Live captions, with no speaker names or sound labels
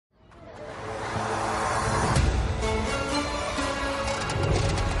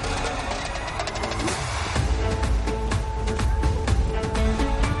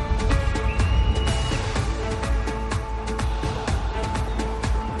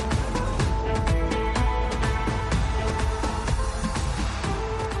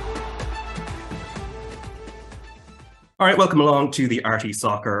All right, welcome along to the RT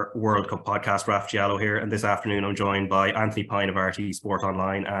Soccer World Cup podcast. Diallo here, and this afternoon I'm joined by Anthony Pyne of RT Sport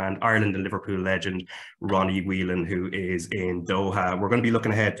Online and Ireland and Liverpool legend Ronnie Whelan, who is in Doha. We're going to be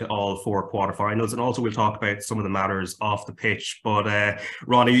looking ahead to all four quarterfinals, and also we'll talk about some of the matters off the pitch. But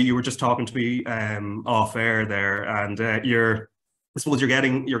Ronnie, you were just talking to me off air there, and I suppose you're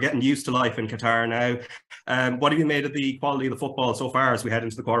getting used to life in Qatar now. What have you made of the quality of the football so far as we head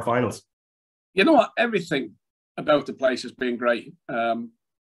into the quarterfinals? You know what? Everything about the place has been great.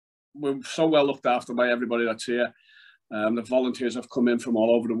 We're so well looked after by everybody that's here. The volunteers have come in from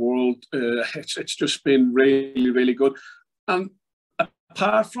all over the world. It's just been really, really good. And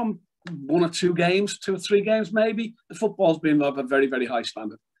apart from one or two or three games maybe, the football's been of a very, very high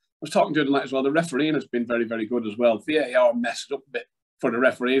standard. I was talking to the night as well. The refereeing has been very, very good as well. VAR messed up a bit for the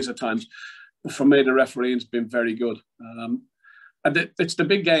referees at times. But for me, the refereeing's been very good. And it's the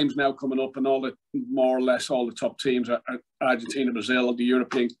big games now coming up, and more or less all the top teams are Argentina, Brazil, the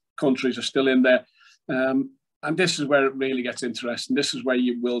European countries are still in there. And this is where it really gets interesting. This is where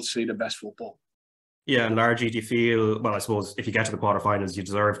you will see the best football. Yeah, and largely, do you feel, well, I suppose if you get to the quarterfinals, you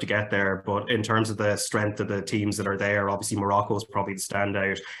deserve to get there. But in terms of the strength of the teams that are there, obviously Morocco is probably the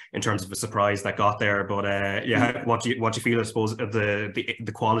standout in terms of a surprise that got there. But yeah, what do you feel, I suppose, of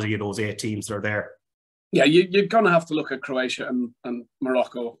the quality of those 8 teams that are there? Yeah, you're going to have to look at Croatia and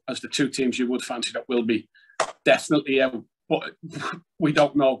Morocco as the two teams you would fancy that will be definitely out. But we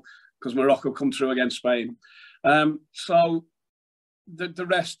don't know because Morocco come through against Spain. So the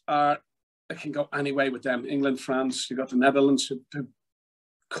rest it can go any way with them. England, France, you've got the Netherlands to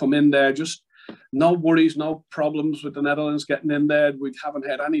come in there. Just no worries, no problems with the Netherlands getting in there. We haven't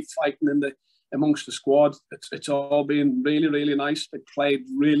had any fighting amongst the squad. It's all been really, really nice. They played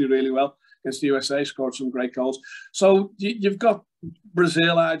really, really well against the USA, scored some great goals. So you've got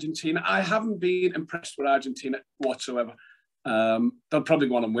Brazil, Argentina. I haven't been impressed with Argentina whatsoever. They'll probably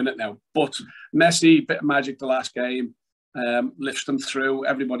want to win it now. But Messi, bit of magic the last game, lifts them through.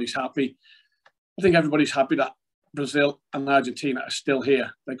 Everybody's happy. I think everybody's happy that Brazil and Argentina are still here.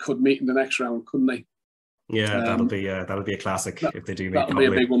 They could meet in the next round, couldn't they? Yeah, that'll be a classic if they do meet. That'll be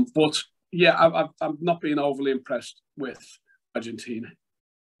a big one. But yeah, I've not been overly impressed with Argentina.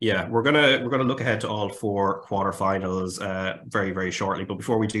 Yeah, we're gonna look ahead to all 4 quarterfinals very, very shortly. But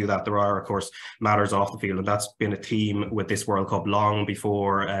before we do that, there are, of course, matters off the field, and that's been a theme with this World Cup long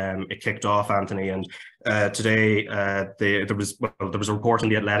before it kicked off, Anthony. And today, there was a report in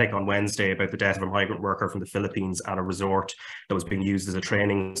The Athletic on Wednesday about the death of a migrant worker from the Philippines at a resort that was being used as a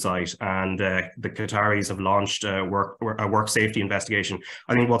training site. And the Qataris have launched a work safety investigation.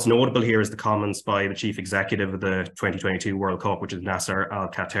 I think what's notable here is the comments by the chief executive of the 2022 World Cup, which is Nasser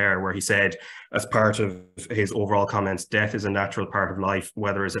Al-Khater, where he said, as part of his overall comments, death is a natural part of life,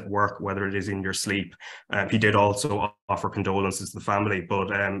 whether it's at work, whether it is in your sleep. He did also offer condolences to the family, but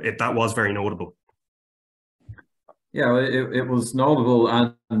that was very notable. Yeah, it was notable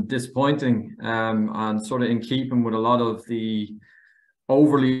and disappointing, and sort of in keeping with a lot of the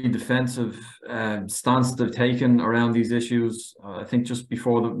overly defensive stance they've taken around these issues. I think just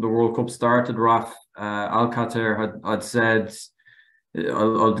before the World Cup started, Raf Al-Khater had said,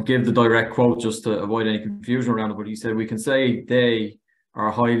 I'll give the direct quote just to avoid any confusion around it, but he said, "We can say they are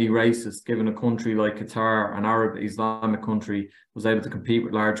highly racist, given a country like Qatar, an Arab Islamic country, was able to compete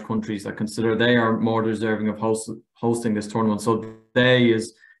with large countries that consider they are more deserving of hosting this tournament." So they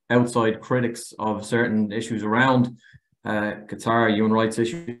is outside critics of certain issues around Qatar, human rights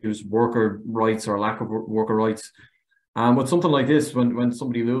issues, worker rights or lack of worker rights. And with something like this, when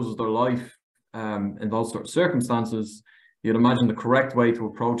somebody loses their life in those sort of circumstances, you'd imagine the correct way to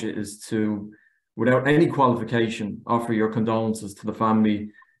approach it is to, without any qualification, offer your condolences to the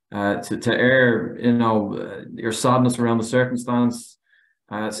family, to air, your sadness around the circumstance.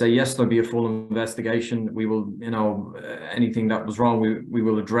 Say, yes, there'll be a full investigation. We will, anything that was wrong, we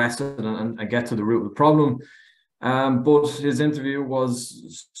will address it and get to the root of the problem. But his interview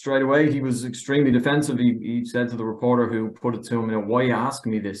was straight away, he was extremely defensive. He said to the reporter who put it to him, "Why are you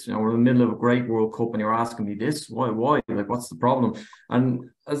asking me this? We're in the middle of a great World Cup and you're asking me this. Why? Like, what's the problem?" And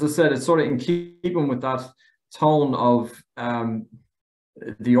as I said, it's sort of in keeping with that tone of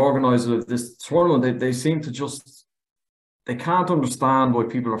the organisers of this tournament. They seem to they can't understand why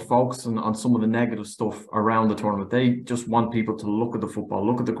people are focusing on some of the negative stuff around the tournament. They just want people to look at the football,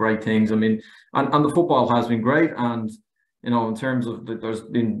 look at the great things. I mean, and the football has been great. And, in terms of there's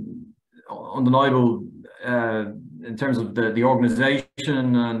been undeniable, in terms of the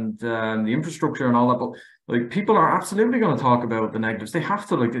organisation and the infrastructure and all that. But like, people are absolutely going to talk about the negatives. They have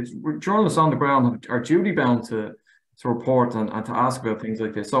to, like, journalists on the ground are duty bound to report and to ask about things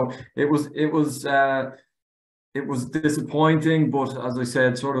like this. So it was it was disappointing, but as I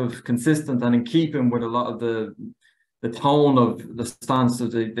said, sort of consistent and in keeping with a lot of the tone of the stance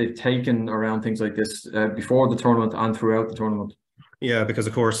that they've taken around things like this before the tournament and throughout the tournament. Yeah, because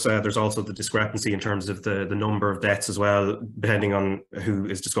of course there's also the discrepancy in terms of the number of deaths as well, depending on who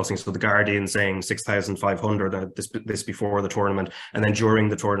is discussing. So the Guardian saying 6,500 this before the tournament, and then during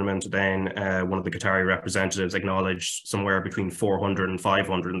the tournament, then one of the Qatari representatives acknowledged somewhere between 400 and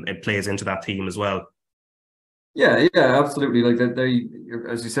 500. And it plays into that theme as well. Yeah, absolutely. Like they,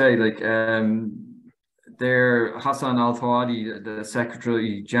 as you say, like they're Hassan Al Thawadi, the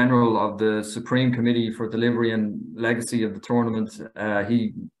Secretary General of the Supreme Committee for Delivery and Legacy of the tournament.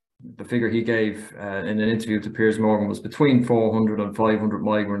 The figure he gave in an interview to Piers Morgan was between 400 and 500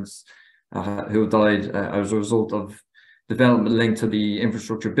 migrants who died as a result of development linked to the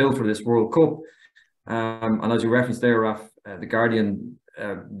infrastructure built for this World Cup. And as you referenced there, Raf, the Guardian,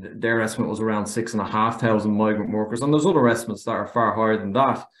 their estimate was around 6,500 migrant workers, and there's other estimates that are far higher than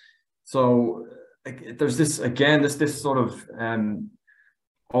that. So there's this again, this sort of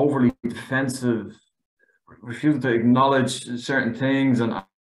overly defensive refusal to acknowledge certain things and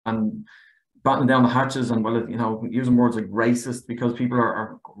battening down the hatches, and using words like racist because people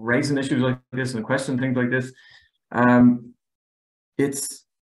are raising issues like this and questioning things like this. It's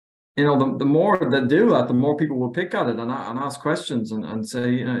the more they do that, the more people will pick at it and ask questions and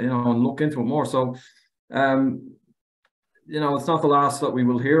say and look into it more. So it's not the last that we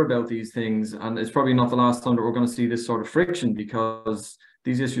will hear about these things, and it's probably not the last time that we're going to see this sort of friction, because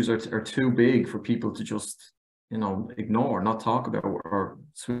these issues are too big for people to just ignore, not talk about, or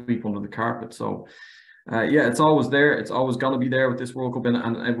sweep under the carpet. So it's always there. It's always going to be there with this World Cup,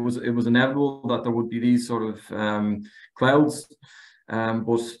 and it was inevitable that there would be these sort of clouds.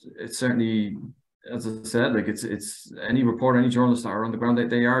 But it's certainly, as I said, like it's any reporter, any journalist that are on the ground,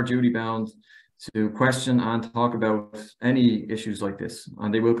 they are duty bound to question and talk about any issues like this,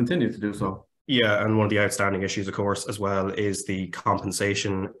 and they will continue to do so. Yeah, and one of the outstanding issues, of course, as well, is the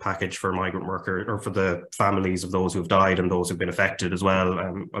compensation package for migrant workers, or for the families of those who've died and those who've been affected as well.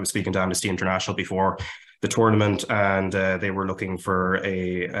 I was speaking to Amnesty International before the tournament, and they were looking for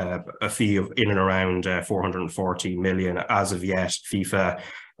a fee of in and around 440 million. As of yet, FIFA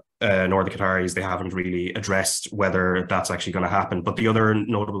nor the Qataris, they haven't really addressed whether that's actually going to happen. But the other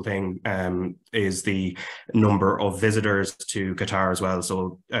notable thing is the number of visitors to Qatar as well.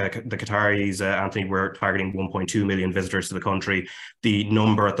 So the Qataris, Anthony, were targeting 1.2 million visitors to the country. The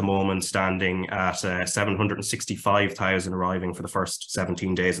number at the moment standing at 765,000 arriving for the first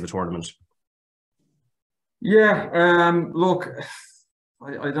 17 days of the tournament. Yeah, look,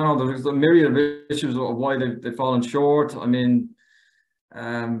 I don't know. There's a myriad of issues of why they've fallen short. I mean,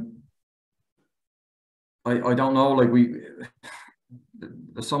 I don't know, like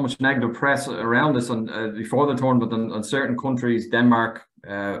there's so much negative press around this, and before the tournament, and certain countries, Denmark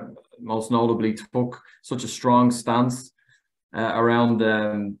most notably, took such a strong stance around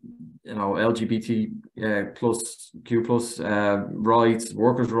LGBT plus Q plus rights,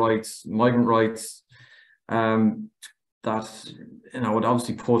 workers' rights, migrant rights, that would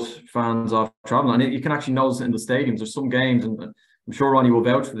obviously put fans off traveling. And you can actually notice it in the stadiums. There's some games, and I'm sure Ronnie will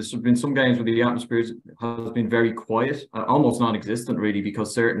vouch for this, there's been some games where the atmosphere has been very quiet, almost non-existent really,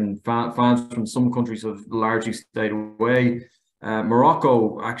 because certain fans from some countries have largely stayed away.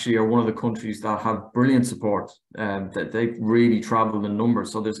 Morocco actually are one of the countries that have brilliant support, that they really travel in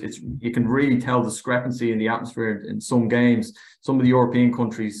numbers. So you can really tell discrepancy in the atmosphere in some games. Some of the European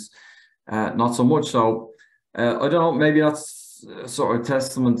countries, not so much. So I don't know, maybe that's sort of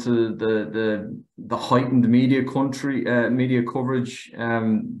testament to the heightened media coverage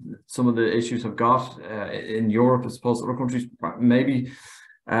some of the issues have got in Europe as opposed to other countries, maybe.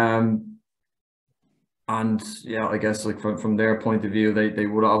 And yeah, I guess like from their point of view, they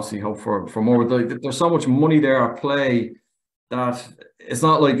would obviously hope for more. There's so much money there at play that it's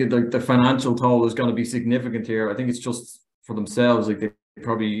not like the financial toll is going to be significant here. I think it's just for themselves, like they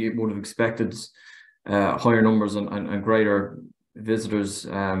probably would have expected higher numbers and greater visitors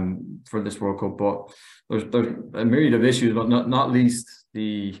for this World Cup, but there's a myriad of issues, but not least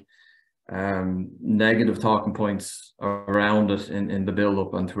the negative talking points around it in the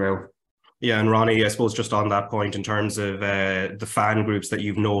build-up and throughout. Yeah, and Ronnie, I suppose just on that point, in terms of the fan groups that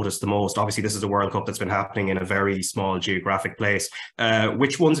you've noticed the most, obviously this is a World Cup that's been happening in a very small geographic place.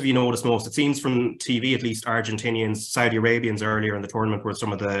 Which ones have you noticed most? It seems from TV, at least, Argentinians, Saudi Arabians earlier in the tournament were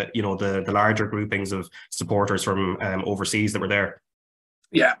some of the larger groupings of supporters from overseas that were there.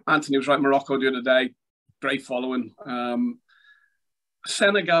 Yeah, Anthony was right. Morocco the other day, great following.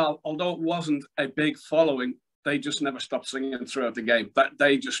 Senegal, although it wasn't a big following, they just never stopped singing throughout the game. That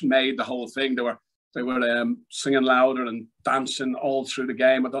they just made the whole thing. There were They were singing louder and dancing all through the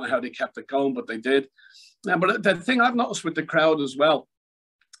game. I don't know how they kept it going, but they did. But the thing I've noticed with the crowd as well,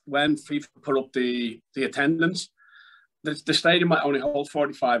 when FIFA put up the attendance, the stadium might only hold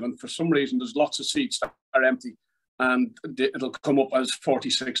 45, and for some reason there's lots of seats that are empty, and it'll come up as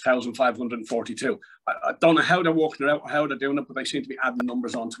 46,542. I don't know how they're working it out, how they're doing it, but they seem to be adding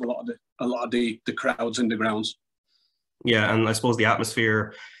numbers onto a lot of the crowds in the grounds. Yeah, and I suppose the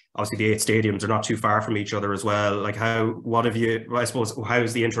atmosphere, obviously the 8 stadiums are not too far from each other as well. Like how's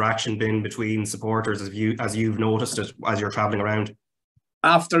the interaction been between supporters as you've noticed it as you're traveling around?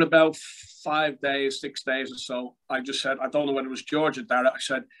 After about 5 days, 6 days or so, I just said, I don't know whether it was George or Darragh, I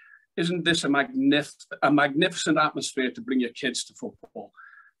said, isn't this a magnificent atmosphere to bring your kids to football?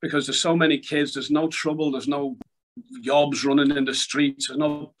 Because there's so many kids, there's no trouble, there's no yobs running in the streets, there's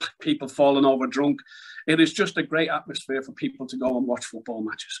no people falling over drunk. It is just a great atmosphere for people to go and watch football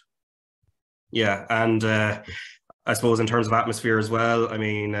matches. Yeah, and I suppose in terms of atmosphere as well, I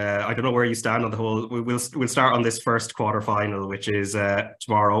mean, I don't know where you stand on the whole. We'll start on this first quarter-final, which is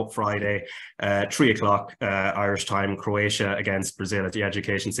tomorrow, Friday, 3 o'clock Irish time, Croatia against Brazil at the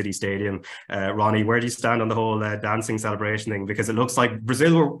Education City Stadium. Ronnie, where do you stand on the whole dancing celebration thing? Because it looks like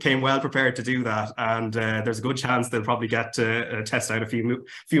Brazil came well prepared to do that, and there's a good chance they'll probably get to test out a few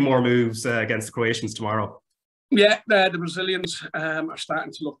more moves against the Croatians tomorrow. Yeah, the Brazilians are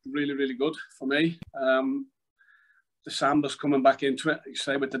starting to look really, really good for me. The samba's coming back into it. You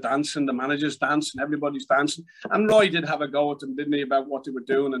say with the dancing, the managers dancing, everybody's dancing. And Roy did have a go at them, didn't he, about what they were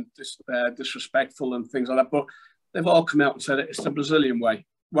doing and disrespectful and things like that. But they've all come out and said it's the Brazilian way.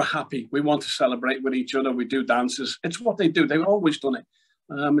 We're happy. We want to celebrate with each other. We do dances. It's what they do. They've always done it.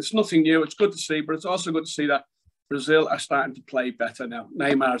 It's nothing new. It's good to see, but it's also good to see that Brazil are starting to play better now.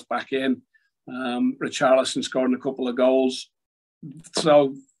 Neymar's back in. Richarlison scoring a couple of goals.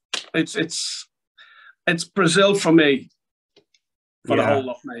 So it's Brazil for me, for the whole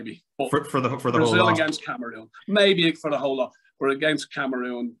lot, maybe. But for the Brazil whole lot. Against Cameroon, maybe for the whole lot. But against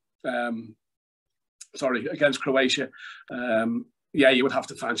Cameroon, against Croatia, you would have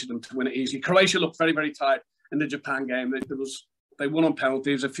to fancy them to win it easily. Croatia looked very, very tight in the Japan game. They won on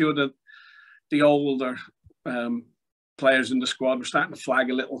penalties. A few of the older players in the squad were starting to flag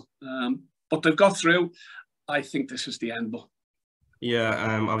a little, but they've got through. I think this is the end, though.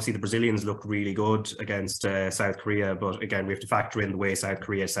 Yeah, obviously the Brazilians looked really good against South Korea, but again we have to factor in the way South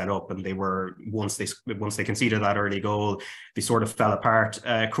Korea set up, and they were once they conceded that early goal, they sort of fell apart.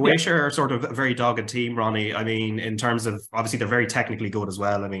 Croatia are sort of a very dogged team, Ronnie. I mean, in terms of obviously they're very technically good as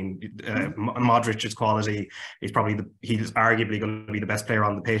well. I mean, Modric's quality is he's arguably going to be the best player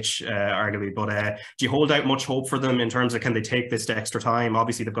on the pitch, arguably. But do you hold out much hope for them in terms of can they take this to extra time?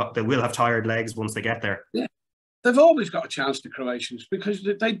 Obviously they will have tired legs once they get there. Yeah. They've always got a chance, the Croatians, because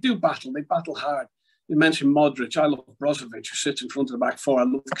they do battle. They battle hard. You mentioned Modric. I love Brozovic, who sits in front of the back four. I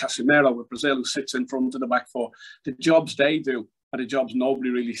love Casemiro with Brazil, who sits in front of the back four. The jobs they do are the jobs nobody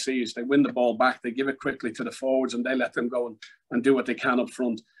really sees. They win the ball back. They give it quickly to the forwards, and they let them go and do what they can up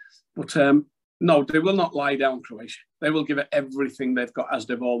front. But no, they will not lie down, Croatia. They will give it everything they've got, as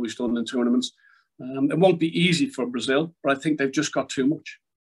they've always done in tournaments. It won't be easy for Brazil, but I think they've just got too much.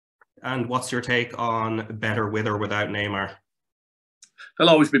 And what's your take on better with or without Neymar? He'll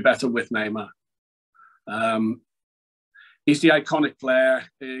always be better with Neymar. He's the iconic player.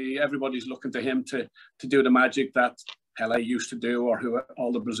 Everybody's looking to him to do the magic that Pelé used to do, or who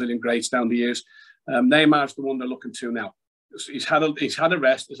all the Brazilian greats down the years. Neymar's the one they're looking to now. He's had a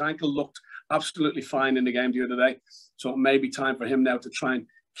rest. His ankle looked absolutely fine in the game the other day. So it may be time for him now to try and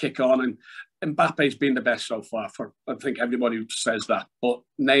kick on. And Mbappe's been the best so far. I think everybody says that, but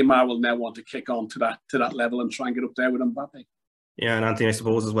Neymar will now want to kick on to that level and try and get up there with Mbappe. Yeah, and Anthony, I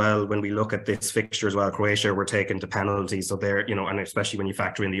suppose as well, when we look at this fixture as well, Croatia were taken to penalties, so they're, and especially when you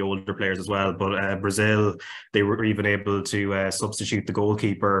factor in the older players as well. But Brazil, they were even able to substitute the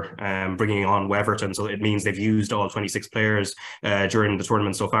goalkeeper, bringing on Weverton. So it means they've used all 26 players during the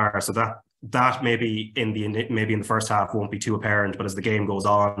tournament so far. So that maybe in the first half won't be too apparent, but as the game goes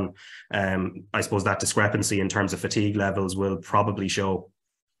on, I suppose that discrepancy in terms of fatigue levels will probably show.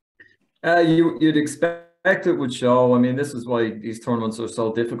 You'd expect it would show. I mean, this is why these tournaments are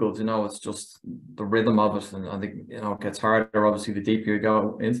so difficult. It's just the rhythm of it, and I think it gets harder obviously the deeper you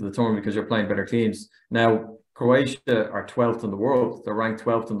go into the tournament because you're playing better teams. Now Croatia are 12th in the world. They're ranked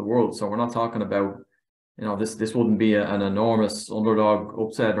 12th in the world, so we're not talking about this wouldn't be an enormous underdog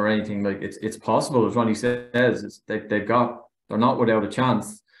upset or anything. Like it's possible, as Ronnie says. They're not without a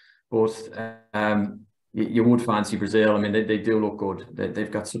chance, but you would fancy Brazil. I mean, they do look good.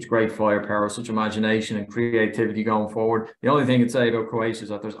 They've got such great firepower, such imagination and creativity going forward. The only thing I'd say about Croatia is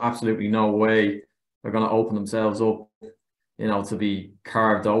that there's absolutely no way they're going to open themselves up, you know, to be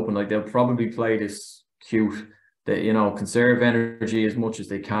carved open. Like, they'll probably play this cute, that, you know, conserve energy as much as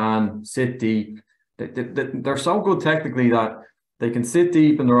they can, sit deep. They're so good technically that they can sit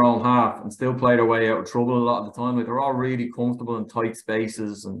deep in their own half and still play their way out of trouble a lot of the time. Like, they're all really comfortable in tight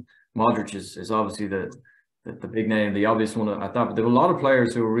spaces, and Modric is obviously the big name, the obvious one at that. But there are a lot of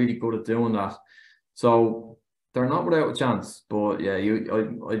players who are really good at doing that. So they're not without a chance. But yeah,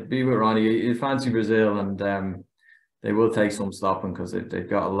 I'd be with Ronnie. You fancy Brazil, and they will take some stopping because they've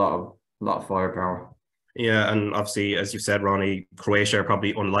got a lot of firepower. Yeah, and obviously, as you said, Ronnie, Croatia are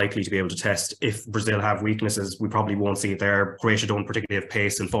probably unlikely to be able to test. If Brazil have weaknesses, we probably won't see it there. Croatia don't particularly have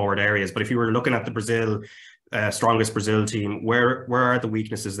pace in forward areas. But if you were looking at the Brazil, strongest Brazil team, where are the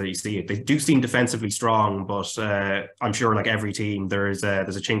weaknesses that you see it? They do seem defensively strong, but I'm sure, like every team, there's a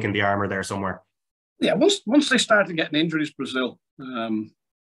chink in the armour there somewhere. Yeah, once they started getting injuries, Brazil,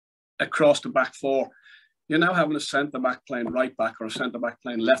 across the back four, you're now having a centre-back playing right back or a centre-back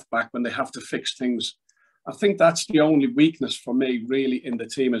playing left back when they have to fix things. I think that's the only weakness for me, really, in the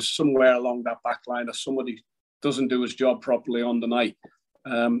team, is somewhere along that back line that somebody doesn't do his job properly on the night.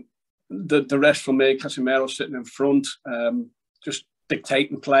 The rest for me, Casemiro sitting in front, just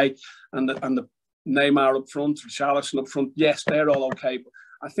dictating play, and the Neymar up front, Richarlison up front, yes, they're all okay, but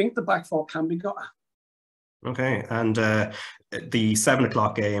I think the back four can be got at. Okay, and the 7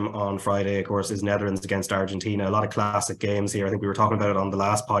 o'clock game on Friday, of course, is Netherlands against Argentina. A lot of classic games here. I think we were talking about it on the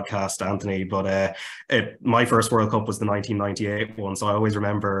last podcast, Anthony, but my first World Cup was the 1998 one, so I always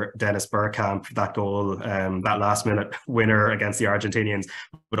remember Dennis Bergkamp, that goal, that last-minute winner against the Argentinians.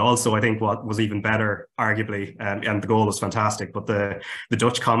 But also, I think what was even better, arguably, and the goal was fantastic, but the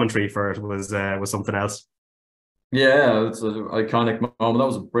Dutch commentary for it was something else. Yeah, it's an iconic moment. That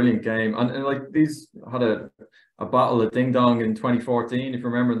was a brilliant game. And like, these had a battle of ding dong in 2014. If you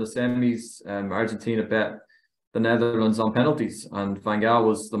remember, in the semis, Argentina bet the Netherlands on penalties, and Van Gaal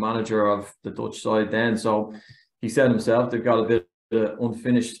was the manager of the Dutch side then. So he said himself, they've got a bit of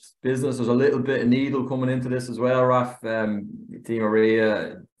unfinished business. There's a little bit of needle coming into this as well, Raf. Di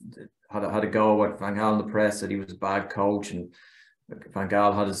Maria had a go at Van Gaal in the press, said he was a bad coach, and Van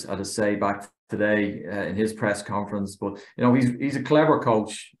Gaal had a say back today in his press conference. But you know, he's a clever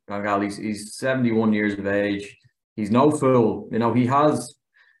coach, Van Gaal. He's 71 years of age. He's no fool. You know, he has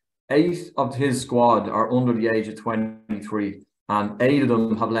 8 of his squad are under the age of 23, and 8 of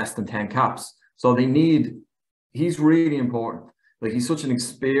them have less than 10 caps. So he's really important. Like, he's such an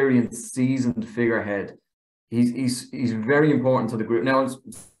experienced, seasoned figurehead. He's very important to the group. Now, it's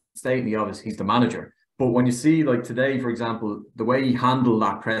stating the obvious, he's the manager. But when you see, like today, for example, the way he handled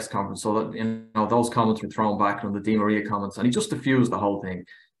that press conference, so that, you know, those comments were thrown back on the Di Maria comments, and he just diffused the whole thing.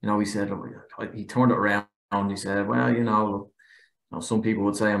 You know, he said, he turned it around. He said, well, you know, some people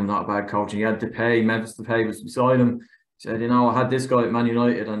would say I'm not a bad coach. And he had Memphis Depay was beside him. He said, you know, I had this guy at Man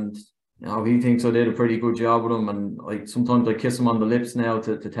United, and you know, he thinks I did a pretty good job with him. And like, sometimes I kiss him on the lips now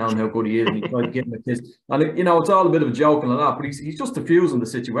to tell him how good he is. And he tried to give him a kiss. And you know, it's all a bit of a joke and all that, but he's just diffusing the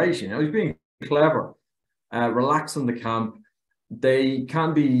situation. You know, he's being clever. Relaxing the camp. They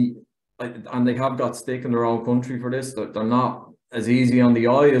can be, and they have got stick in their own country for this. They're not as easy on the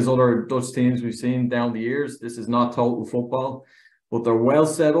eye as other Dutch teams we've seen down the years. This is not total football, but they're well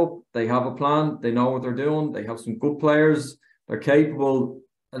set up. They have a plan. They know what they're doing. They have some good players. They're capable,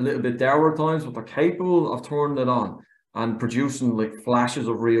 a little bit dour at times, but they're capable of turning it on and producing like flashes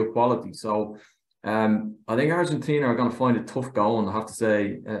of real quality. So I think Argentina are going to find it tough going, I have to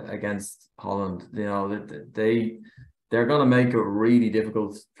say, against Holland. You know, they're going to make it really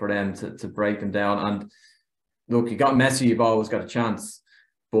difficult for them to break them down. And look, you got Messi, you've always got a chance.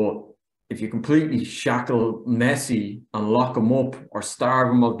 But if you completely shackle Messi and lock him up, or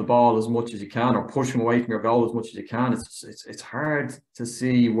starve him of the ball as much as you can, or push him away from your goal as much as you can, it's hard to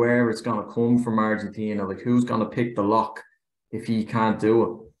see where it's going to come from Argentina. Like, who's going to pick the lock if he can't do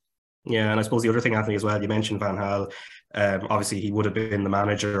it? Yeah, and I suppose the other thing, Anthony, as well, you mentioned Van Gaal. Obviously, he would have been the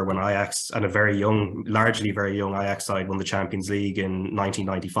manager when Ajax, and largely very young Ajax side, won the Champions League in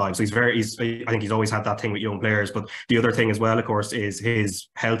 1995. So I think he's always had that thing with young players. But the other thing as well, of course, is his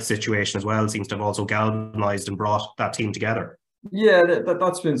health situation as well seems to have also galvanised and brought that team together. Yeah,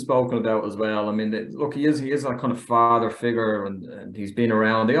 that's been spoken about as well. I mean, look, he is that kind of father figure, and he's been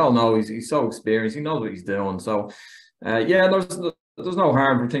around. They all know he's so experienced. He knows what he's doing. So, yeah, there's no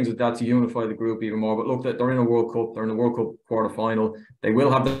harm for things like that to unify the group even more. But look, they're in a World Cup. They're in a World Cup quarter-final. They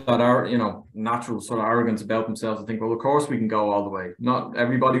will have that, you know, natural sort of arrogance about themselves. I think, well, of course we can go all the way. Not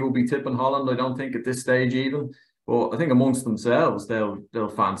everybody will be tipping Holland, I don't think, at this stage even. But I think amongst themselves, they'll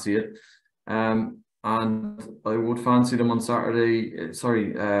fancy it. And I would fancy them on Saturday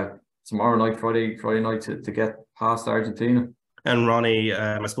tomorrow night, Friday night to get past Argentina. And Ronnie,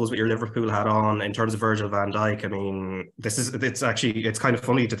 I suppose with your Liverpool hat on, in terms of Virgil van Dijk, I mean, it's kind of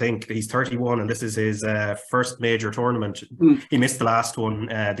funny to think he's 31 and this is his first major tournament. He missed the last one,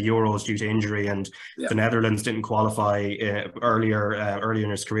 the Euros, due to injury, and the Netherlands didn't qualify earlier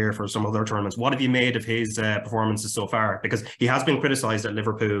in his career for some other tournaments. What have you made of his performances so far? Because he has been criticised at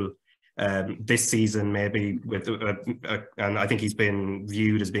Liverpool this season, maybe with and I think he's been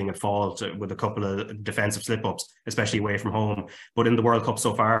viewed as being at fault with a couple of defensive slip-ups, especially away from home. But in the World Cup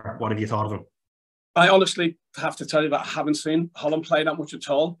so far, what have you thought of him? I honestly have to tell you that I haven't seen Holland play that much at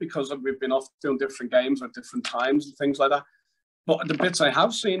all, because we've been off doing different games at different times and things like that. But the bits I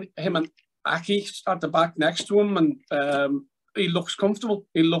have seen, him and Aki at the back next to him, and he looks comfortable.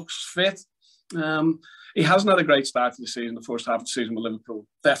 He looks fit. He hasn't had a great start to the season, the first half of the season with Liverpool.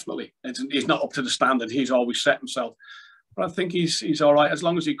 Definitely. He's not up to the standard he's always set himself. But I think he's all right, as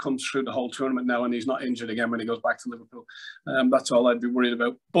long as he comes through the whole tournament now and he's not injured again when he goes back to Liverpool. That's all I'd be worried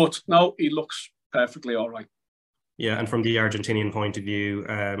about. But no, he looks perfectly all right. Yeah, and from the Argentinian point of view,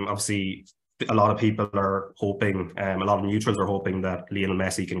 obviously a lot of people are hoping, a lot of neutrals are hoping that Lionel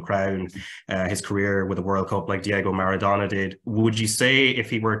Messi can crown his career with a World Cup like Diego Maradona did. Would you say if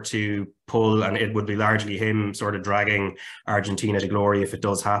he were to pull, and it would be largely him sort of dragging Argentina to glory if it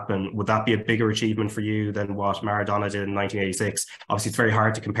does happen, would that be a bigger achievement for you than what Maradona did in 1986? Obviously, it's very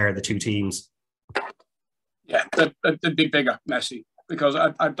hard to compare the two teams. Yeah, it'd be bigger, Messi, because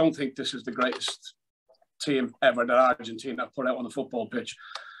I don't think this is the greatest team ever that Argentina put out on the football pitch.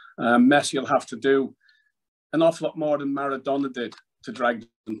 Messi will have to do an awful lot more than Maradona did to drag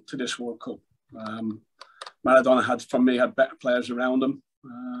them to this World Cup. Maradona had better players around him.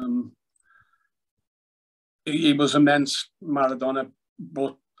 He was immense, Maradona,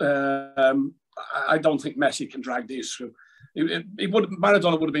 but I don't think Messi can drag these through.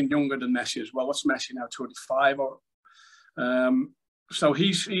 Maradona would have been younger than Messi as well. What's Messi now, 25? So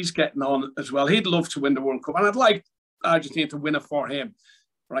he's getting on as well. He'd love to win the World Cup, and I'd like Argentina to win it for him,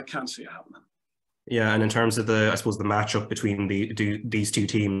 but I can't see it happening. Yeah, and in terms of I suppose the matchup between these two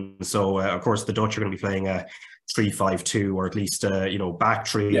teams, so of course the Dutch are going to be playing a 3-5-2, or at least back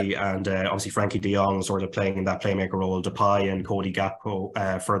three, and obviously Frankie de Jong sort of playing in that playmaker role, Depay and Cody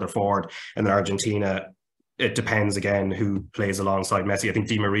Gakpo further forward, and then Argentina, it depends again who plays alongside Messi. I think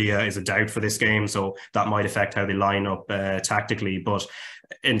Di Maria is a doubt for this game, so that might affect how they line up tactically. But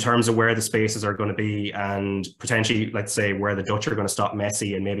in terms of where the spaces are going to be, and potentially, let's say, where the Dutch are going to stop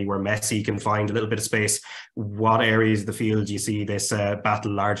Messi, and maybe where Messi can find a little bit of space, what areas of the field do you see this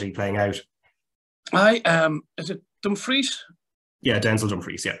battle largely playing out? Is it Dumfries? Yeah, Denzel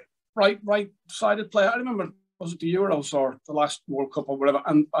Dumfries, yeah. Right-sided player. I remember, was it the Euros or the last World Cup or whatever,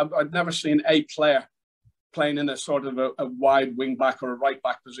 and I'd never seen a player playing in a sort of a wide wing back or a right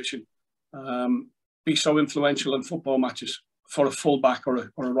back position be so influential in football matches for a full back or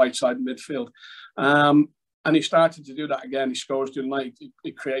a right side midfield. And he started to do that again. He scores the night.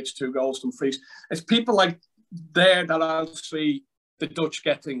 He creates 2 goals, Dumfries. It's people like there that I'll see the Dutch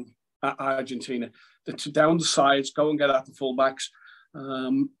getting at Argentina. To down the sides, go and get at the full backs.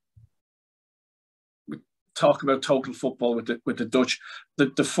 Talk about total football with the Dutch.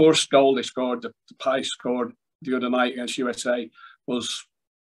 The first goal they scored, the Pyne scored the other night against USA, was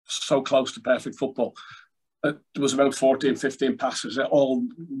so close to perfect football. It was about 14, 15 passes, all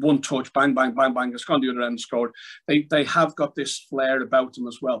one touch, bang, bang, bang, bang. It's gone the other end and scored. They have got this flair about them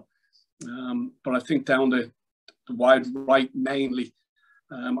as well. But I think down the wide right mainly,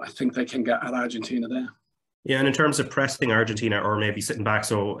 I think they can get at Argentina there. Yeah, and in terms of pressing Argentina or maybe sitting back,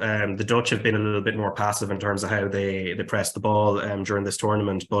 so the Dutch have been a little bit more passive in terms of how they pressed the ball during this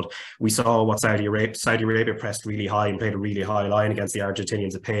tournament. But we saw what Saudi Arabia pressed really high and played a really high line against the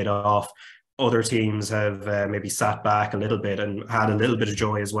Argentinians. It paid off. Other teams have maybe sat back a little bit and had a little bit of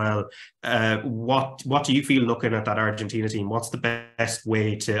joy as well. What do you feel looking at that Argentina team? What's the best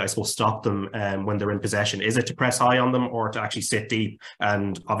way to, I suppose, stop them when they're in possession? Is it to press high on them or to actually sit deep?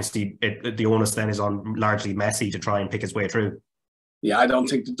 And obviously the onus then is on largely Messi to try and pick his way through. Yeah, I don't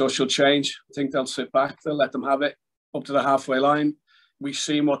think the Dutch will change. I think they'll sit back. They'll let them have it up to the halfway line. We've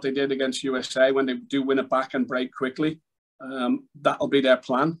seen what they did against USA when they do win it back and break quickly. That'll be their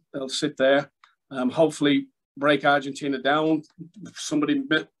plan. They'll sit there, hopefully break Argentina down, somebody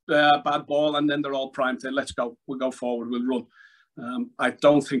bad ball, and then they're all primed. Let's go. We'll go forward. We'll run. I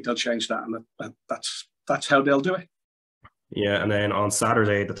don't think they'll change that, and that's how they'll do it. Yeah, and then on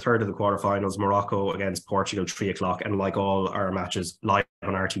Saturday, the third of the quarterfinals, Morocco against Portugal, 3:00, and like all our matches, live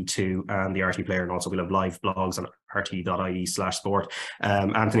on RT2 and the RT Player, and also we'll have live blogs on rt.ie/sport.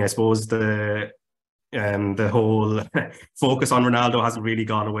 Anthony, I suppose The whole focus on Ronaldo hasn't really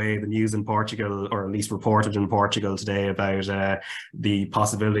gone away. The news in Portugal, or at least reported in Portugal today, about the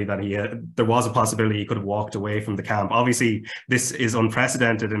possibility that there was a possibility he could have walked away from the camp. Obviously, this is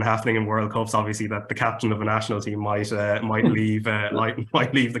unprecedented in happening in World Cups. Obviously, that the captain of a national team might leave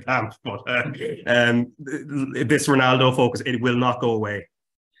might leave the camp. But this Ronaldo focus, it will not go away.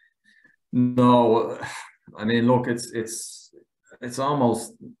 No, I mean, look, it's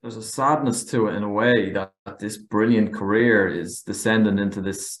almost, there's a sadness to it in a way that this brilliant career is descending into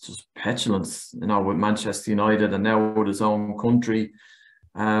this just petulance, you know, with Manchester United and now with his own country.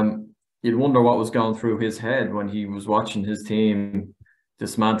 You'd wonder what was going through his head when he was watching his team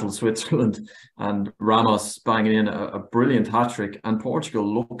dismantle Switzerland and Ramos banging in a brilliant hat-trick, and Portugal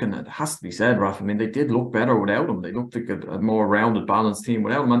looking, it has to be said, Raf, I mean, they did look better without him. They looked like a more rounded, balanced team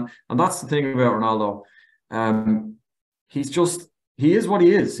without him. And that's the thing about Ronaldo. He is what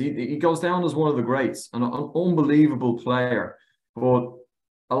he is. He goes down as one of the greats, an unbelievable player. But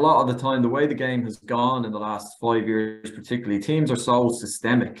a lot of the time, the way the game has gone in the last 5 years, particularly, teams are so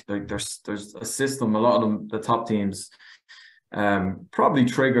systemic. There's a system, a lot of them, the top teams, probably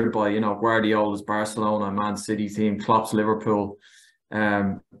triggered by, you know, Guardiola's Barcelona, Man City team, Klopp's Liverpool.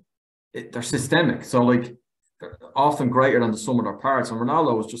 They're systemic. So, like, they're often greater than the sum of their parts. And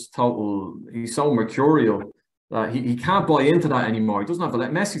Ronaldo is just he's so mercurial. He can't buy into that anymore. He doesn't have to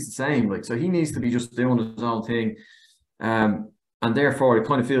let Messi's the same. Like, so he needs to be just doing his own thing. And therefore it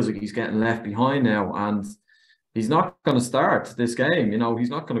kind of feels like he's getting left behind now. And he's not going to start this game. You know, he's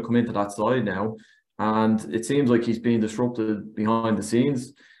not going to come into that side now. And it seems like he's being disrupted behind the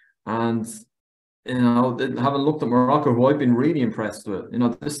scenes. And, you know, having looked at Morocco, who I've been really impressed with, you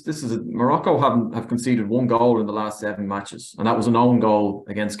know, Morocco have conceded 1 goal in the last 7 matches. And that was an own goal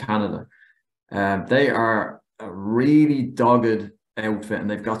against Canada. They are a really dogged outfit, and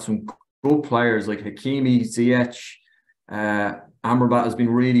they've got some good players like Hakimi, Ziyech, Amrabat has been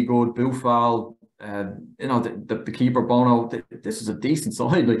really good, Boufal, you know, the keeper Bono. This is a decent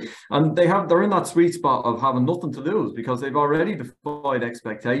side, like, and they're in that sweet spot of having nothing to lose because they've already defied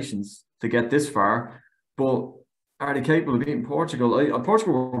expectations to get this far. But are they capable of beating Portugal?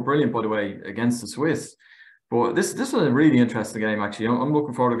 Portugal were brilliant, by the way, against the Swiss. But this is a really interesting game, actually. I'm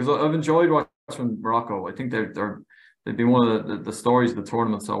looking forward to it because I've enjoyed watching Morocco. I think they've been one of the stories of the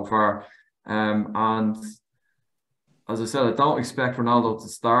tournament so far. And as I said, I don't expect Ronaldo to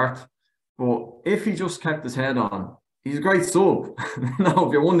start. But if he just kept his head on, he's a great sub. Now,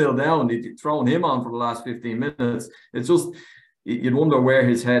 if you're 1-0 down, you're throwing him on for the last 15 minutes. It's just, you'd wonder where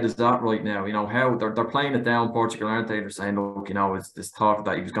his head is at right now. You know, how they're playing it down, Portugal, aren't they? They're saying, look, you know, it's this talk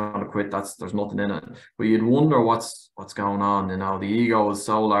that he was going to quit. There's nothing in it. But you'd wonder what's going on. You know, the ego is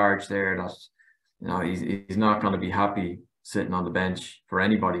so large there that, you know, he's not going to be happy sitting on the bench for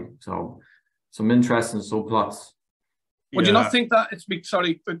anybody. So some interesting subplots. Would you not think that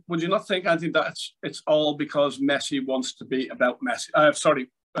would you not think, Anthony, that it's all because Messi wants to be about Messi?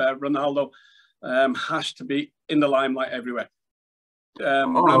 Ronaldo has to be in the limelight everywhere.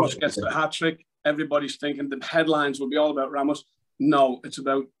 Ramos gets the hat-trick. Everybody's thinking the headlines will be all about Ramos. No, it's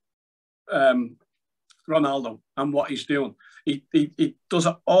about Ronaldo and what he's doing. He does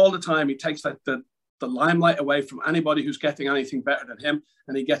it all the time. He takes the limelight away from anybody who's getting anything better than him,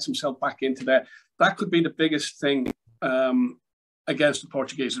 and he gets himself back into there. That could be the biggest thing against the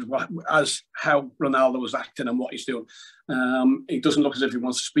Portuguese, as how Ronaldo was acting and what he's doing. He doesn't look as if he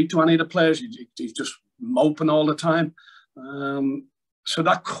wants to speak to any of the players. He's just moping all the time. So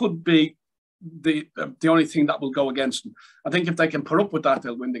that could be the only thing that will go against them. I think if they can put up with that,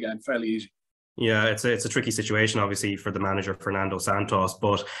 they'll win the game fairly easy. Yeah, it's a tricky situation, obviously, for the manager Fernando Santos.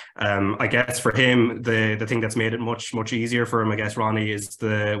 But I guess for him, the thing that's made it much easier for him, I guess, Ronnie, is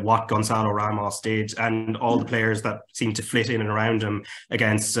what Gonzalo Ramos did and all the players that seem to flit in and around him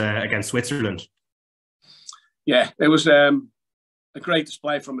against Switzerland. Yeah, it was a great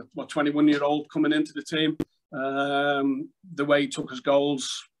display from a 21-year-old coming into the team. The way he took his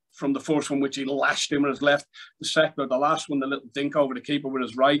goals, from the first one, which he lashed him with his left, the second, or the last one, the little dink over the keeper with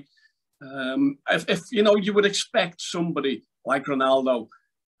his right. If you know, you would expect somebody like Ronaldo,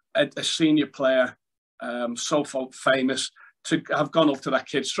 a senior player, so famous, to have gone up to that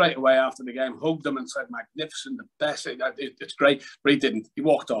kid straight away after the game, hugged him and said, magnificent, the best, it's great. But he didn't. He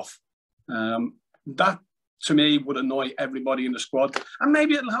walked off. That, to me, would annoy everybody in the squad. And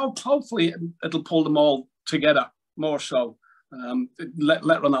maybe hopefully it'll pull them all together more so. Let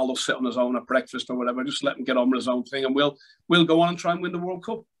Ronaldo sit on his own at breakfast or whatever. Just let him get on with his own thing, and we'll go on and try and win the World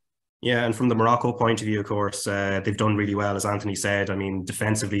Cup. Yeah, and from the Morocco point of view, of course, they've done really well, as Anthony said. I mean,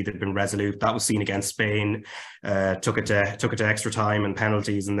 defensively, they've been resolute. That was seen against Spain. Took it to extra time and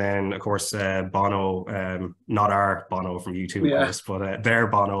penalties, and then, of course, Bono, not our Bono from U2, of course, but their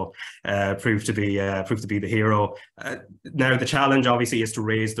Bono proved to be the hero. Now, the challenge obviously is to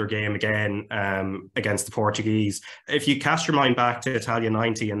raise their game again against the Portuguese. If you cast your mind back to Italia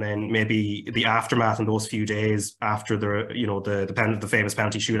 '90, and then maybe the aftermath in those few days after the famous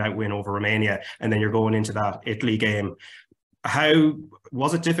penalty shootout win over Romania, and then you're going into that Italy game. How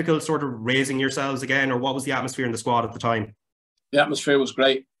was it difficult sort of raising yourselves again, or what was the atmosphere in the squad at the time? The atmosphere was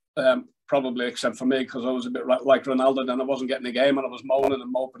great, probably except for me, because I was a bit like Ronaldo, and I wasn't getting a game and I was moaning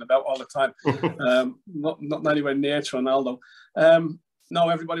and moping about all the time. Not anywhere near to Ronaldo. No,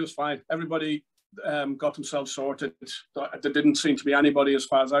 everybody was fine. Everybody got themselves sorted. There didn't seem to be anybody, as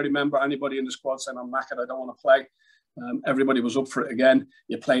far as I remember, anybody in the squad saying, I'm knackered, I don't want to play. Everybody was up for it again.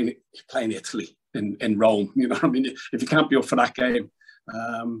 You're playing Italy in Rome. You know what I mean? If you can't be up for that game.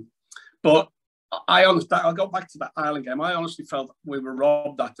 But I'll go back to that Ireland game. I honestly felt we were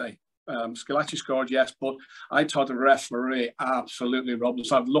robbed that day. Schillaci scored, yes, but I thought the referee absolutely robbed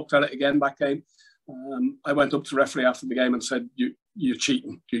us. I've looked at it again, that game. I went up to the referee after the game and said, you're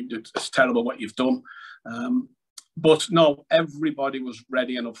cheating. It's terrible what you've done. But no, everybody was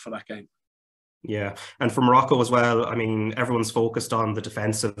ready enough for that game. Yeah, and for Morocco as well, I mean, everyone's focused on the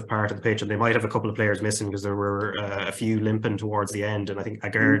defensive part of the pitch, and they might have a couple of players missing because there were a few limping towards the end, and I think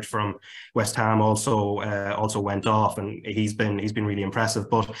Agard from West Ham also went off, and he's been really impressive.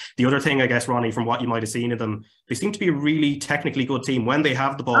 But the other thing, I guess, Ronnie, from what you might have seen of them, they seem to be a really technically good team. When they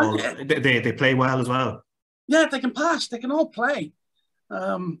have the ball, they play well as well. Yeah, they can pass, they can all play.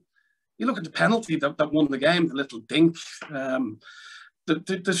 You look at the penalty that won the game, the little dink.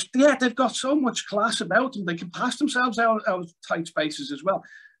 They've got so much class about them. They can pass themselves out of tight spaces as well.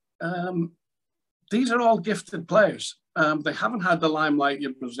 These are all gifted players. They haven't had the limelight,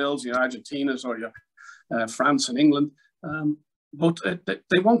 your Brazils, your Argentinas, or your France and England. But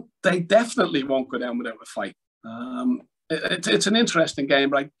they definitely won't go down without a fight. It's an interesting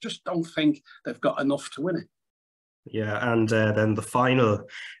game, but I just don't think they've got enough to win it. Yeah, and then the final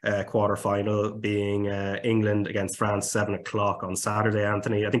quarter-final being England against France, 7 o'clock on Saturday,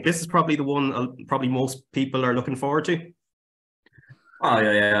 Anthony. I think this is probably the one probably most people are looking forward to. Oh,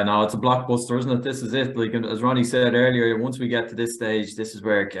 yeah, no, it's a blockbuster, isn't it? This is it. Like, as Ronnie said earlier, once we get to this stage, this is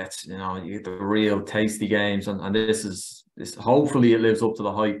where it gets, you get the real tasty games, and this hopefully it lives up to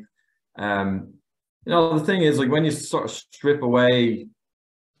the hype. The thing is, like, when you sort of strip away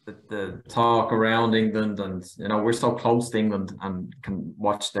the talk around England, and we're so close to England and can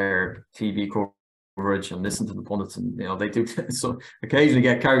watch their TV coverage and listen to the pundits, and they do so occasionally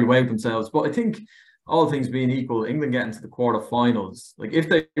get carried away with themselves. But I think all things being equal, England getting to the quarterfinals, like if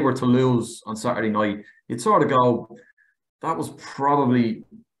they were to lose on Saturday night, you'd sort of go, that's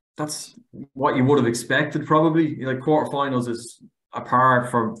what you would have expected probably. Like, quarterfinals is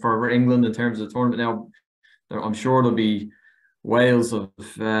apart for England in terms of the tournament. Now, I'm sure there'll be wails of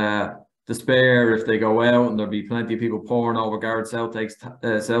despair if they go out, and there'll be plenty of people pouring over Gareth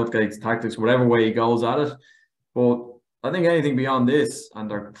Southgate's tactics, whatever way he goes at it. But I think anything beyond this, and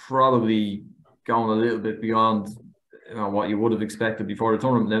they're probably going a little bit beyond what you would have expected before the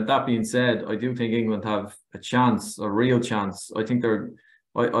tournament. Now, that being said, I do think England have a chance, a real chance. I think I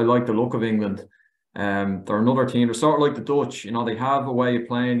like the look of England. They're another team. They're sort of like the Dutch. They have a way of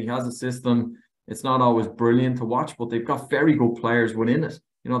playing. He has a system. It's not always brilliant to watch, but they've got very good players within it.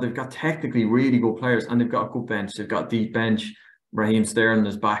 They've got technically really good players, and they've got a good bench. They've got a deep bench. Raheem Sterling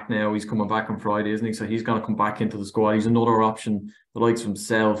is back now. He's coming back on Friday, isn't he? So he's going to come back into the squad. He's another option. The likes of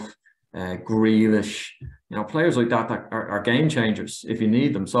himself, Grealish, players like that are game changers if you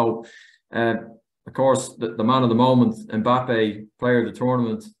need them. So, of course, the man of the moment, Mbappe, player of the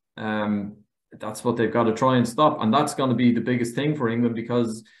tournament, that's what they've got to try and stop. And that's going to be the biggest thing for England,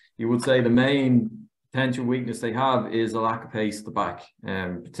 because you would say the main potential weakness they have is a lack of pace at the back,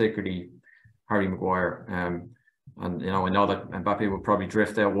 particularly Harry Maguire. And I know that Mbappe will probably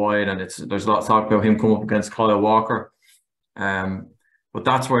drift out wide, and there's a lot of talk about him coming up against Kyle Walker. But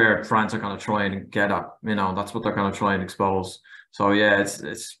that's where France are going to try and get at. That's what they're going to try and expose. So yeah,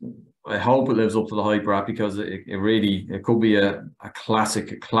 I hope it lives up to the hype, Brad, because it could be a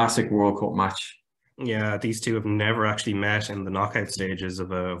classic World Cup match. Yeah, these two have never actually met in the knockout stages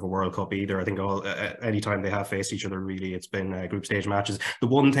of a World Cup either. I think any time they have faced each other, really, it's been group stage matches. The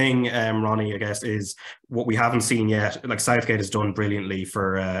one thing, Ronnie, I guess, is what we haven't seen yet. Like, Southgate has done brilliantly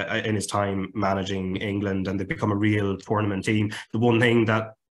for in his time managing England, and they've become a real tournament team. The one thing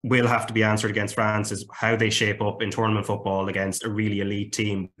that will have to be answered against France is how they shape up in tournament football against a really elite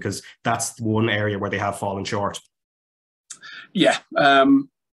team, because that's one area where they have fallen short. Yeah,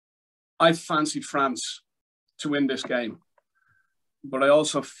 I fancy France to win this game, but I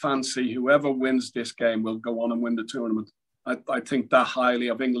also fancy whoever wins this game will go on and win the tournament. I think that highly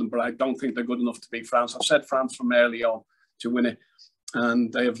of England, but I don't think they're good enough to beat France. I've said France from early on to win it,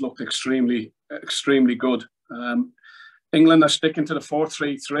 and they have looked extremely, extremely good. England are sticking to the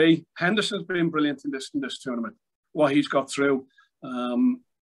 4-3-3. Henderson's been brilliant in this tournament. What he's got through,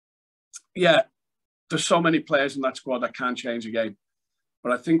 yeah, there's so many players in that squad that can change a game.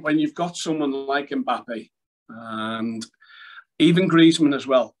 But I think when you've got someone like Mbappe and even Griezmann as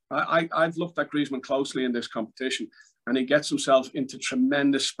well, I've looked at Griezmann closely in this competition, and he gets himself into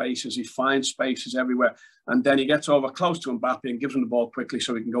tremendous spaces. He finds spaces everywhere. And then he gets over close to Mbappe and gives him the ball quickly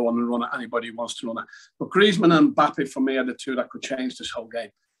so he can go on and run at anybody he wants to run at. But Griezmann and Mbappe, for me, are the two that could change this whole game.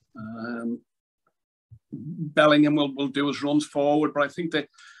 Bellingham will do his runs forward, but I think that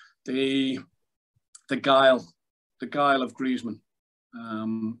the guile of Griezmann,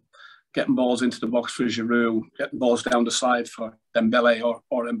 getting balls into the box for Giroud, getting balls down the side for Dembele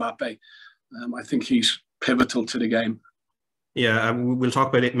or Mbappe, I think he's pivotal to the game. Yeah, we'll talk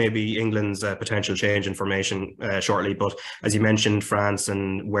about it, maybe England's potential change in formation shortly. But as you mentioned, France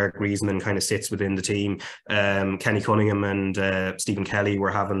and where Griezmann kind of sits within the team, Kenny Cunningham and Stephen Kelly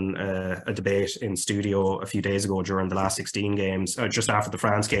were having a debate in studio a few days ago during the last 16 games, just after the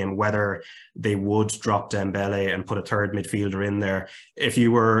France game, whether they would drop Dembele and put a third midfielder in there. If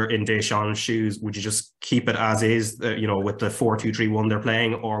you were in Deschamps' shoes, would you just keep it as is, with the 4-2-3-1 they're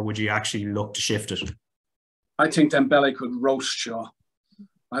playing, or would you actually look to shift it? I think Dembele could roast Shaw.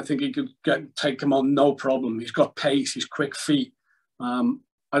 I think he could take him on no problem. He's got pace, he's quick feet. I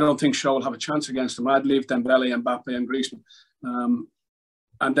don't think Shaw will have a chance against him. I'd leave Dembele, Mbappe and Griezmann.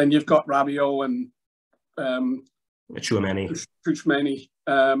 And then you've got Rabiot and Tchouameni.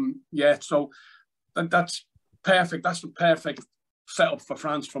 Yeah, so that's perfect. That's the perfect setup for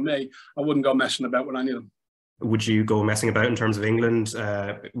France for me. I wouldn't go messing about with any of them. Would you go messing about in terms of England?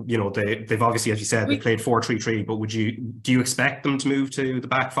 They've obviously, as you said, they played 4-3-3, but do you expect them to move to the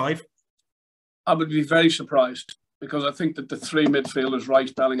back five? I would be very surprised, because I think that the three midfielders,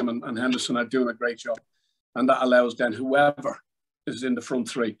 Rice, Bellingham and Henderson, are doing a great job. And that allows then whoever is in the front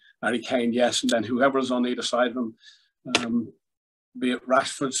three, Harry Kane, yes, and then whoever is on either side of him, be it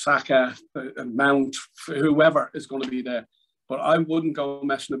Rashford, Saka, Mount, whoever is going to be there. But I wouldn't go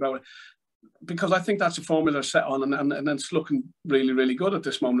messing about it, because I think that's a formula set on, and it's looking really, really good at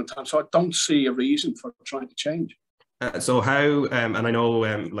this moment in time. So I don't see a reason for trying to change. So how, and I know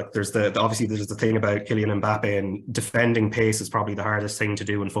there's obviously there's the thing about Kylian Mbappe, and defending pace is probably the hardest thing to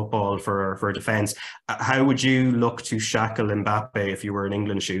do in football for a defence. How would you look to shackle Mbappe if you were in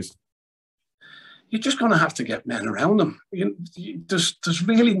England's shoes? You're just going to have to get men around him. There's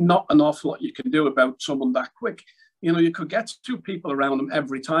really not an awful lot you can do about someone that quick. You could get two people around him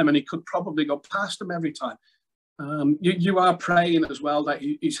every time, and he could probably go past them every time. You are praying as well that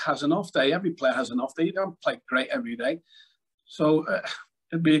he has an off day. Every player has an off day. You don't play great every day. So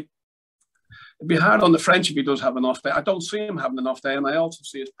it'd be hard on the French if he does have an off day. I don't see him having an off day, and I also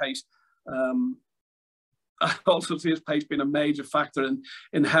see his pace. I also see his pace being a major factor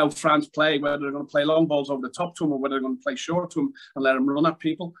in how France play, whether they're going to play long balls over the top to him or whether they're going to play short to him and let him run at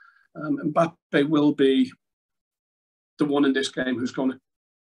people. Mbappe will be the one in this game who's going to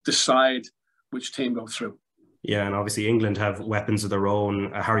decide which team go through. Yeah, and obviously England have weapons of their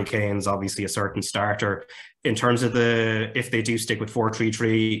own. Harry Kane's obviously a certain starter. In terms of if they do stick with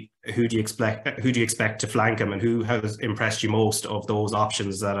 4-3-3, who do you expect to flank him, and who has impressed you most of those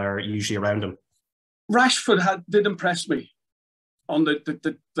options that are usually around him? Rashford did impress me on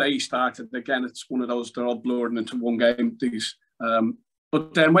the day he started. Again, it's one of those, they're all blurred into one game, these.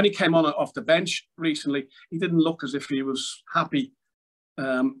 But then when he came on off the bench recently, he didn't look as if he was happy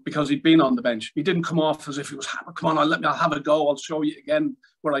because he'd been on the bench. He didn't come off as if he was happy. Come on, I'll have a go. I'll show you again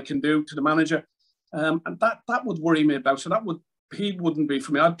what I can do to the manager. And that would worry me about. So he wouldn't be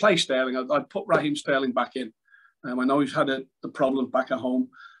for me. I'd play Sterling. I'd put Raheem Sterling back in. I know he's had the problem back at home.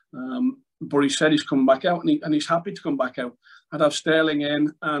 But he said he's coming back out, and he's happy to come back out. I'd have Sterling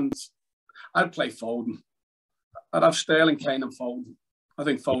in, and I'd play Foden. I'd have Sterling, Kane and Foden. I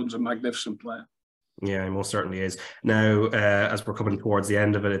think Foden's a magnificent player. Yeah, he most certainly is. Now, as we're coming towards the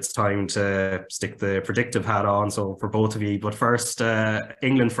end of it, it's time to stick the predictive hat on. So for both of you, but first,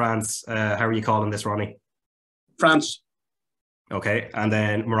 England, France, how are you calling this, Ronnie? France. Okay, and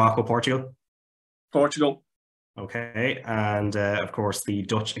then Morocco, Portugal? Portugal. Okay, and of course the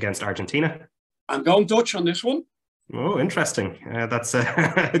Dutch against Argentina. I'm going Dutch on this one. Oh, interesting. That's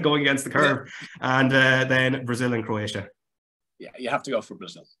going against the curve. And then Brazil and Croatia. Yeah, you have to go for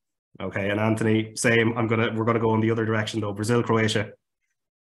Brazil. Okay, and Anthony, same. We're gonna go in the other direction though. Brazil, Croatia.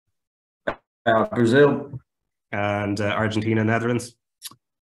 Brazil. And Argentina, Netherlands.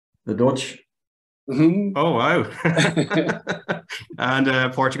 The Dutch. Mm-hmm. Oh wow.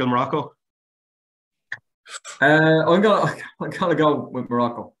 And Portugal, Morocco. I'm gonna go with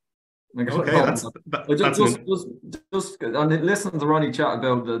Morocco. Okay, just and listen to Ronnie chat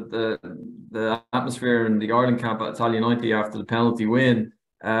about the atmosphere in the Ireland camp at Italia 90 after the penalty win.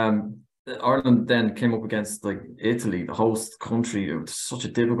 Ireland then came up against like Italy, the host country. It was such a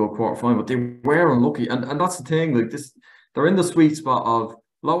difficult quarter final, but they were unlucky, and that's the thing. Like this, they're in the sweet spot of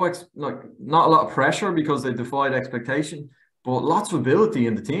not a lot of pressure because they defied expectation, but lots of ability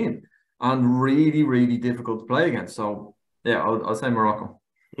in the team and really, really difficult to play against. So yeah, I'll say Morocco.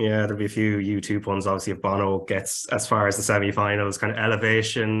 Yeah, there'll be a few YouTube ones. Obviously, if Bono gets as far as the semi-finals, kind of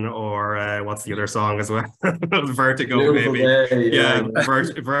Elevation, or what's the other song as well? Vertigo, Beautiful maybe. Day, yeah.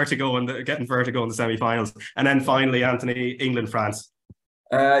 Vertigo and getting Vertigo in the semi-finals, and then finally, Anthony, England, France.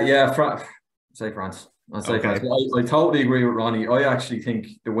 Say France. I'll say France. I totally agree with Ronnie. I actually think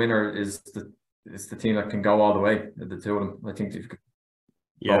the winner is the team that can go all the way. The two of them. I think they've got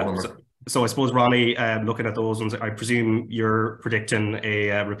So I suppose, Ronnie, looking at those ones, I presume you're predicting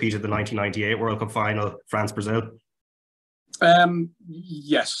a repeat of the 1998 World Cup final, France-Brazil?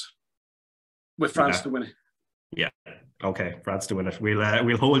 Yes. With France to win it. Yeah. Okay, France to win it.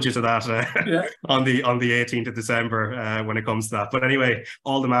 We'll hold you to that on the 18th of December when it comes to that. But anyway,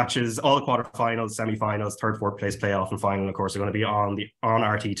 all the matches, all the quarterfinals, semi-finals, third, fourth place playoff, and final, of course, are going to be on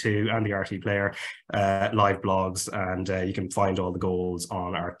RT2 and the RT Player live blogs, and you can find all the goals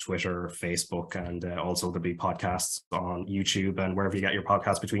on our Twitter, Facebook, and also there'll be podcasts on YouTube and wherever you get your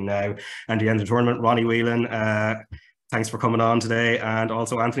podcasts between now and the end of the tournament. Ronnie Whelan, thanks for coming on today, and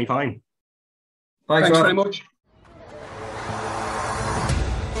also Anthony Pyne. Thanks very much.